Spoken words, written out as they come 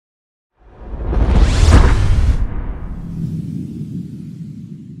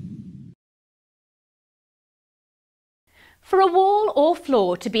For a wall or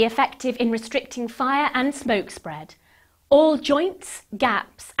floor to be effective in restricting fire and smoke spread, all joints,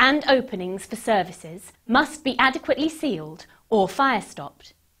 gaps and openings for surfaces must be adequately sealed or fire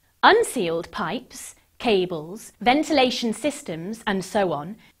stopped. Unsealed pipes, cables, ventilation systems and so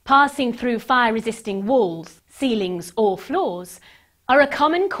on, passing through fire-resisting walls, ceilings or floors, are a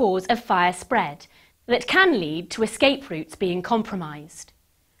common cause of fire spread that can lead to escape routes being compromised.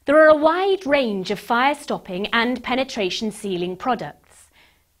 There are a wide range of fire-stopping and penetration sealing products.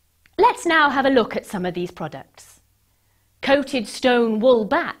 Let's now have a look at some of these products. Coated stone wool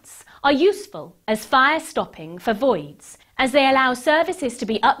bats are useful as fire-stopping for voids, as they allow surfaces to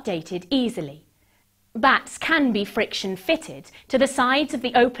be updated easily. Bats can be friction fitted to the sides of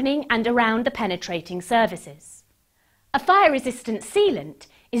the opening and around the penetrating surfaces. A fire-resistant sealant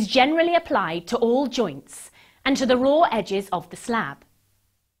is generally applied to all joints and to the raw edges of the slab.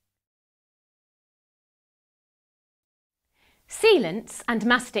 Sealants and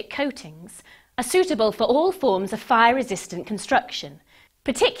mastic coatings are suitable for all forms of fire-resistant construction,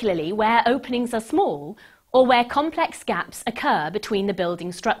 particularly where openings are small or where complex gaps occur between the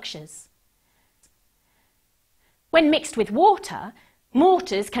building structures. When mixed with water,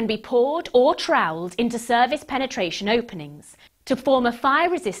 mortars can be poured or troweled into surface penetration openings to form a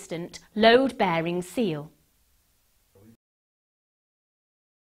fire-resistant, load-bearing seal.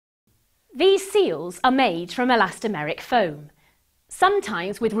 These seals are made from elastomeric foam,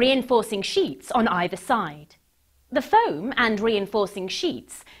 sometimes with reinforcing sheets on either side. The foam and reinforcing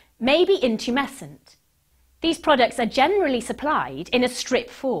sheets may be intumescent. These products are generally supplied in a strip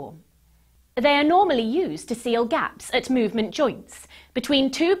form. They are normally used to seal gaps at movement joints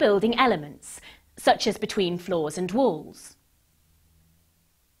between two building elements, such as between floors and walls.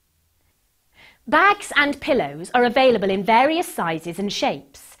 Bags and pillows are available in various sizes and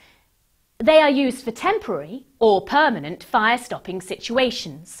shapes. They are used for temporary or permanent fire-stopping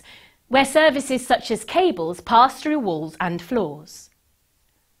situations, where surfaces such as cables pass through walls and floors.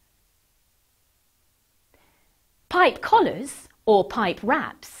 Pipe collars, or pipe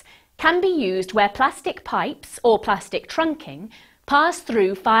wraps, can be used where plastic pipes or plastic trunking pass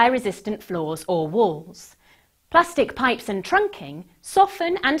through fire-resistant floors or walls. Plastic pipes and trunking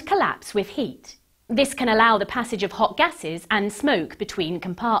soften and collapse with heat. This can allow the passage of hot gases and smoke between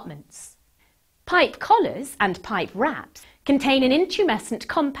compartments. Pipe collars and pipe wraps contain an intumescent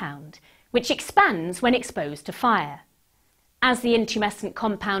compound which expands when exposed to fire. As the intumescent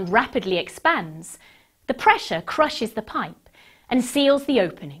compound rapidly expands, the pressure crushes the pipe and seals the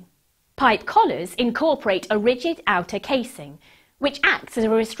opening. Pipe collars incorporate a rigid outer casing which acts as a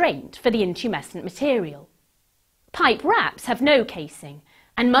restraint for the intumescent material. Pipe wraps have no casing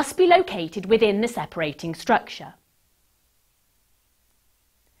and must be located within the separating structure.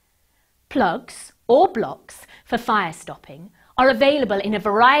 Plugs or blocks for fire stopping are available in a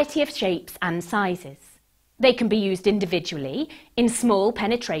variety of shapes and sizes. They can be used individually, in small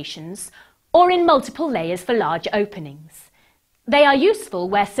penetrations, or in multiple layers for large openings. They are useful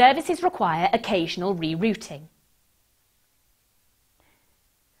where surfaces require occasional rerouting.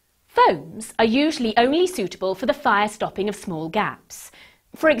 Foams are usually only suitable for the fire stopping of small gaps,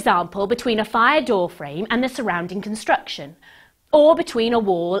 for example between a fire door frame and the surrounding construction, or between a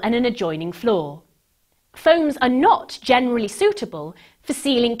wall and an adjoining floor. Foams are not generally suitable for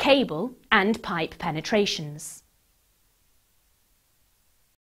sealing cable and pipe penetrations.